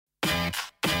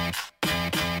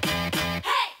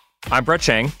I'm Brett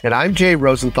Chang. And I'm Jay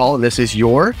Rosenthal, and this is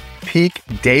your Peak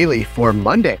Daily for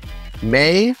Monday,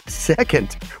 May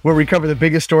 2nd, where we cover the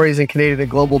biggest stories in Canadian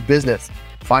and global business,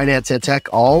 finance, and tech,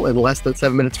 all in less than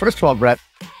 7 minutes. First of all, Brett,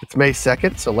 it's May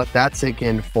 2nd, so let that sink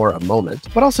in for a moment.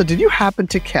 But also, did you happen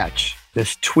to catch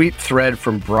this tweet thread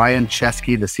from Brian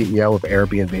Chesky, the CEO of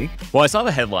Airbnb? Well, I saw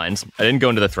the headlines. I didn't go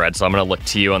into the thread, so I'm going to look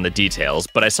to you on the details.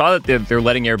 But I saw that they're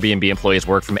letting Airbnb employees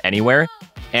work from anywhere.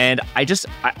 And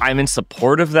I'm in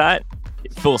support of that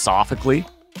philosophically.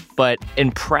 But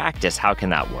in practice, how can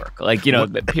that work? Like, you know,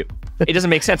 it doesn't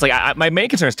make sense. Like, my main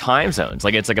concern is time zones.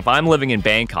 Like, it's like if I'm living in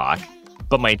Bangkok,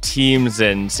 but my team's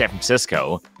in San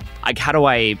Francisco, like, how do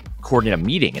I coordinate a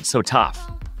meeting? It's so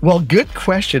tough. Well, good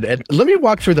question. And let me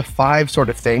walk through the 5 sort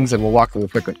of things, and we'll walk through them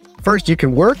quickly. First, you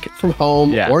can work from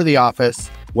home or the office,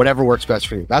 whatever works best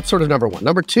for you. That's sort of number 1.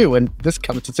 Number 2, and this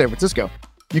comes to San Francisco,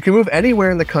 you can move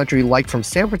anywhere in the country, like from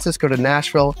San Francisco to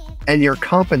Nashville, and your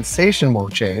compensation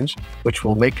won't change, which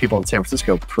will make people in San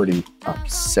Francisco pretty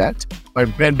upset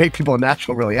and make people in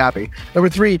Nashville really happy. Number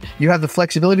 3, you have the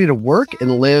flexibility to work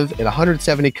and live in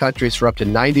 170 countries for up to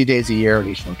 90 days a year in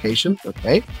each location.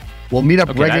 Okay. We'll meet up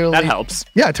regularly. That helps.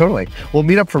 Yeah, totally. We'll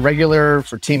meet up for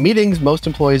team meetings. Most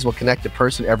employees will connect in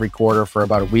person every quarter for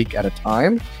about a week at a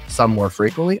time, some more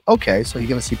frequently. Okay, so you're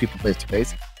going to see people face to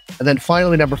face. And then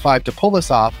finally, number 5, to pull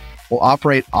this off, we'll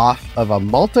operate off of a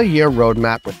multi-year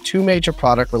roadmap with 2 major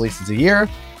product releases a year,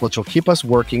 which will keep us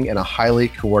working in a highly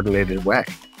coordinated way.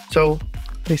 So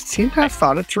they seem to have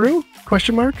thought it through?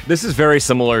 Question mark? This is very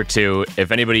similar to,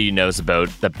 if anybody knows about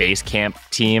the Basecamp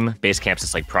team. Basecamp's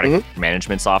this like product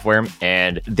management software,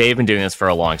 and they've been doing this for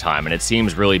a long time, and it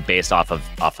seems really based off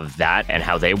of that and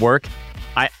how they work.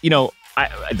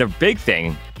 The big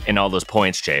thing in all those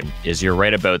points, Jay, is you're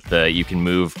right about you can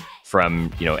move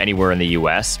from anywhere in the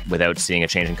US without seeing a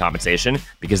change in compensation,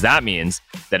 because that means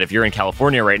that if you're in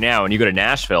California right now and you go to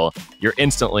Nashville, you're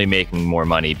instantly making more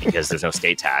money because there's no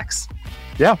state tax.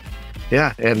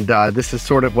 Yeah, and this is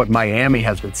sort of what Miami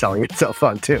has been selling itself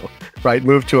on too, right?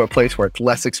 Move to a place where it's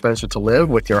less expensive to live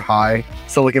with your high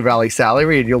Silicon Valley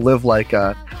salary, and you'll live like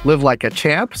a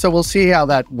champ. So we'll see how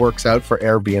that works out for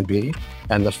Airbnb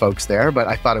and the folks there. But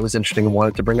I thought it was interesting and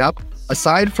wanted to bring up.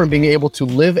 Aside from being able to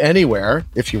live anywhere,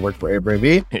 if you work for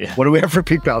Airbnb, What do we have for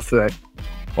Peak Pals today?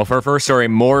 Well, for our first story,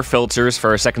 more filters. For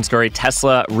our second story,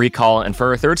 Tesla recall. And for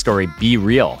our third story,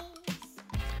 BeReal.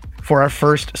 For our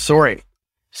first story,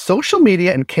 social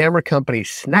media and camera company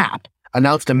Snap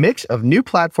announced a mix of new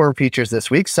platform features this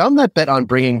week, some that bet on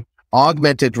bringing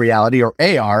augmented reality or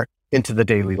AR into the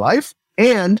daily life,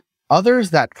 and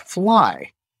others that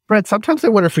fly. Brett, sometimes I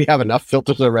wonder if we have enough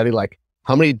filters already, like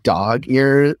how many dog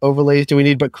ear overlays do we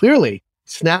need? But clearly,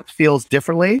 Snap feels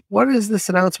differently. What does this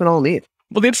announcement all need?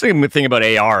 Well, the interesting thing about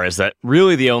AR is that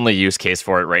really the only use case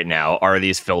for it right now are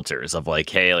these filters of like,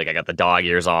 hey, like I got the dog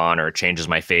ears on, or it changes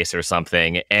my face or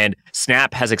something. And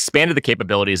Snap has expanded the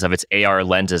capabilities of its AR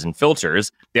lenses and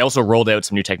filters. They also rolled out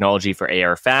some new technology for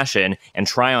AR fashion and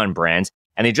try-on brands.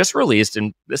 And they just released,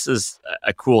 and this is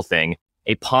a cool thing,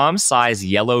 a palm-sized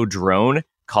yellow drone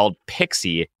called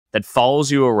Pixie that follows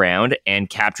you around and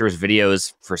captures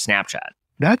videos for Snapchat.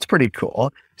 That's pretty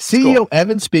cool. CEO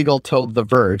Evan Spiegel told The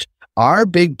Verge, "Our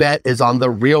big bet is on the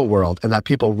real world and that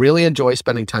people really enjoy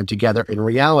spending time together in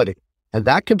reality. And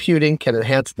that computing can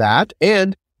enhance that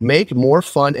and make more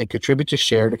fun and contribute to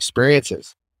shared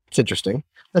experiences." It's interesting.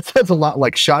 That sounds a lot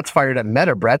like shots fired at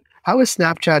Meta, Brett. How is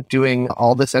Snapchat doing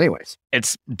all this anyways?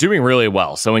 It's doing really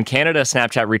well. So in Canada,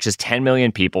 Snapchat reaches 10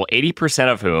 million people,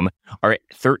 80% of whom are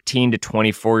 13 to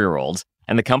 24-year-olds.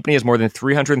 And the company has more than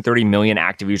 330 million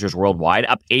active users worldwide,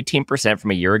 up 18%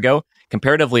 from a year ago.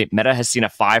 Comparatively, Meta has seen a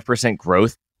 5%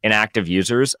 growth in active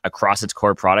users across its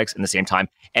core products in the same time.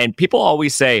 And people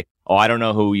always say, oh, I don't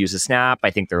know who uses Snap. I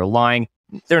think they're lying.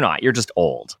 They're not. You're just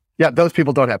old. Yeah, those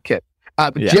people don't have kids.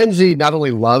 Gen Z not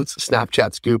only loves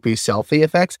Snapchat's goofy selfie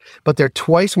effects, but they're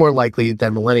twice more likely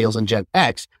than millennials and Gen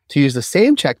X to use the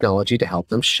same technology to help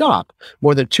them shop.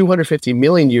 More than 250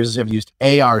 million users have used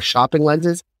AR shopping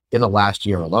lenses in the last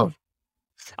year alone.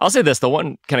 I'll say this, the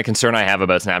one kind of concern I have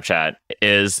about Snapchat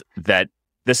is that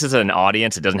this is an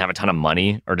audience that doesn't have a ton of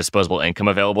money or disposable income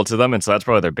available to them. And so that's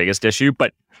probably their biggest issue.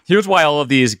 But here's why all of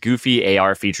these goofy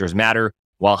AR features matter.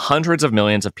 While hundreds of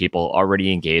millions of people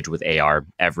already engage with AR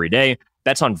every day,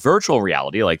 bets on virtual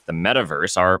reality, like the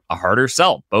metaverse, are a harder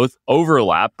sell. Both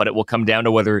overlap, but it will come down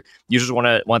to whether users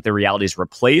want their realities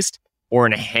replaced or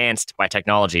enhanced by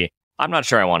technology. I'm not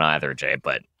sure I want either, Jay,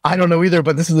 but... I don't know either,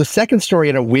 but this is the second story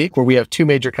in a week where we have 2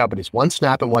 major companies, one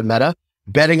Snap and one Meta,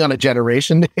 betting on a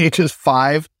generation ages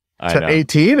 5 to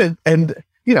 18. And,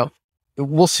 you know,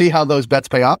 we'll see how those bets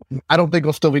pay off. I don't think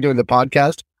we'll still be doing the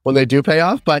podcast when they do pay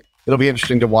off, but it'll be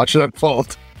interesting to watch it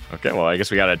unfold. Okay, well, I guess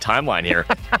we got a timeline here.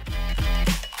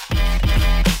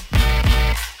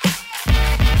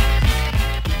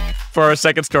 For our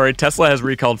second story, Tesla has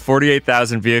recalled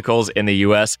 48,000 vehicles in the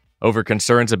U.S. over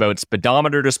concerns about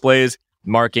speedometer displays,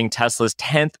 marking Tesla's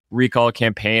 10th recall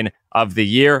campaign of the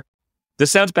year.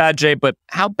 This sounds bad, Jay, but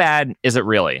how bad is it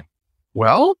really?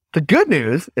 Well, the good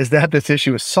news is that this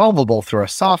issue is solvable through a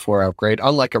software upgrade,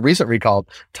 unlike a recent recall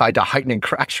tied to heightening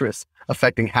crash risks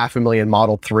affecting 500,000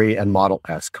 Model 3 and Model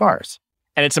S cars.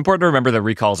 And it's important to remember that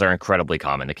recalls are incredibly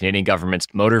common. The Canadian government's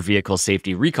Motor Vehicle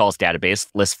Safety Recalls database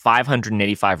lists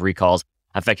 585 recalls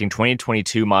affecting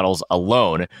 2022 models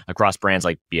alone across brands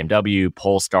like BMW,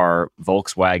 Polestar,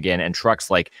 Volkswagen, and trucks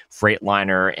like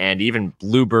Freightliner and even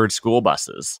Bluebird school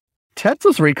buses.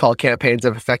 Tesla's recall campaigns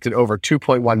have affected over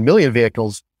 2.1 million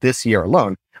vehicles this year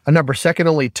alone, a number second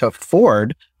only to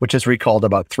Ford, which has recalled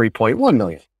about 3.1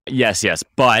 million. Yes,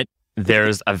 but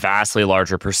there's a vastly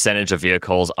larger percentage of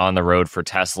vehicles on the road for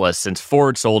Tesla since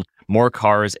Ford sold more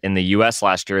cars in the U.S.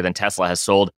 last year than Tesla has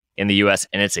sold in the U.S.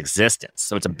 in its existence.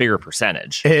 So it's a bigger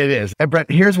percentage. It is. And Brett,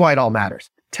 here's why it all matters.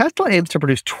 Tesla aims to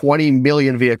produce 20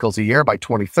 million vehicles a year by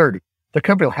 2030. The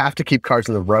company will have to keep cars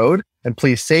on the road and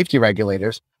please safety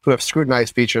regulators who have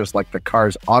scrutinized features like the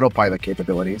car's autopilot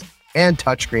capabilities and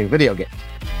touchscreen video games.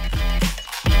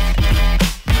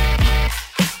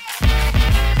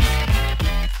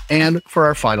 And for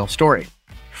our final story,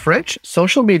 French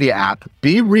social media app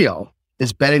BeReal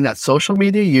is betting that social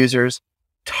media users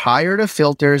tired of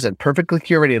filters and perfectly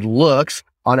curated looks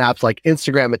on apps like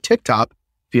Instagram and TikTok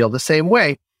feel the same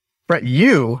way. Brett,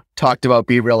 you talked about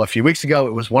BeReal a few weeks ago.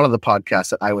 It was one of the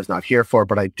podcasts that I was not here for,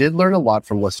 but I did learn a lot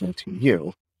from listening to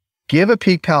you. Give a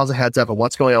Peak Pals a heads up on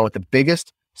what's going on with the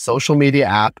biggest social media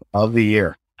app of the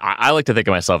year. I like to think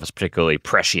of myself as particularly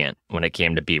prescient when it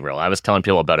came to BeReal. I was telling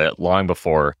people about it long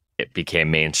before it became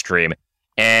mainstream.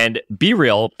 And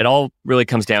BeReal, it all really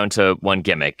comes down to one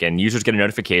gimmick. And users get a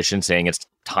notification saying it's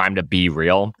time to be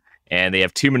real. And they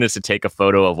have 2 minutes to take a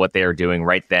photo of what they are doing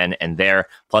right then and there,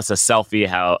 plus a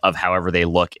selfie of however they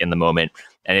look in the moment.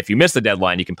 And if you miss the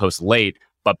deadline, you can post late,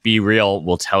 but BeReal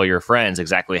will tell your friends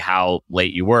exactly how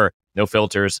late you were. No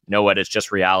filters, no edits,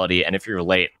 just reality. And if you're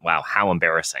late, wow, how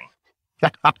embarrassing.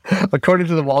 According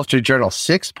to the Wall Street Journal,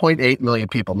 6.8 million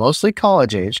people, mostly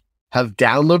college age, have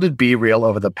downloaded BeReal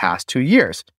over the past 2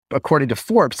 years. According to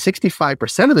Forbes,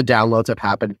 65% of the downloads have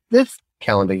happened this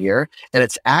calendar year, and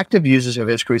its active users have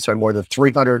increased by more than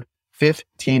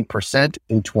 315%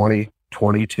 in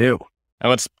 2022. Now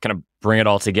let's kind of bring it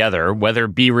all together. Whether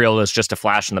BeReal is just a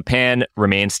flash in the pan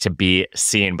remains to be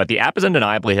seen, but the app has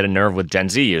undeniably hit a nerve with Gen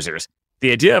Z users.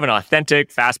 The idea of an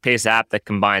authentic, fast-paced app that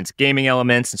combines gaming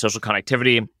elements and social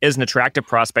connectivity is an attractive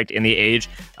prospect in the age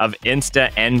of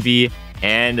Insta envy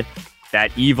and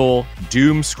that evil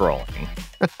doom scrolling.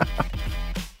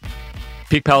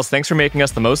 Peak Pals, thanks for making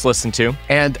us the most listened to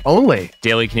and only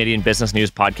daily Canadian business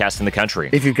news podcast in the country.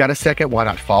 If you've got a second, why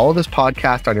not follow this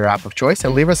podcast on your app of choice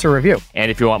and leave us a review? And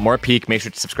if you want more Peak, make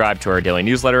sure to subscribe to our daily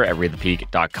newsletter at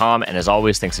readthepeak.com. And as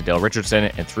always, thanks to Dale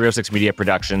Richardson and 306 Media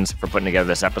Productions for putting together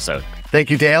this episode. Thank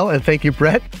you, Dale, and thank you,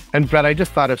 Brett. And Brett, I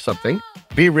just thought of something.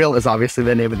 BeReal is obviously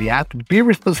the name of the app.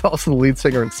 BeReal is also the lead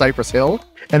singer in Cypress Hill.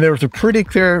 And there was a pretty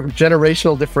clear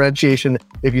generational differentiation.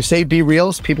 If you say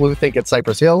BeReal, people who think it's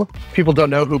Cypress Hill, people don't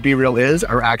know who BeReal is,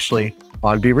 are actually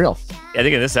on BeReal. I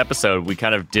think in this episode, we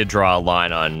kind of did draw a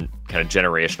line on kind of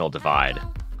generational divide.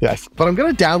 Yes, but I'm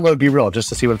going to download BeReal just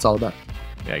to see what it's all about.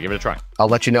 Yeah, give it a try. I'll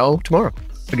let you know tomorrow.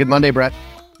 Have a good Monday, Brett.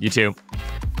 You too.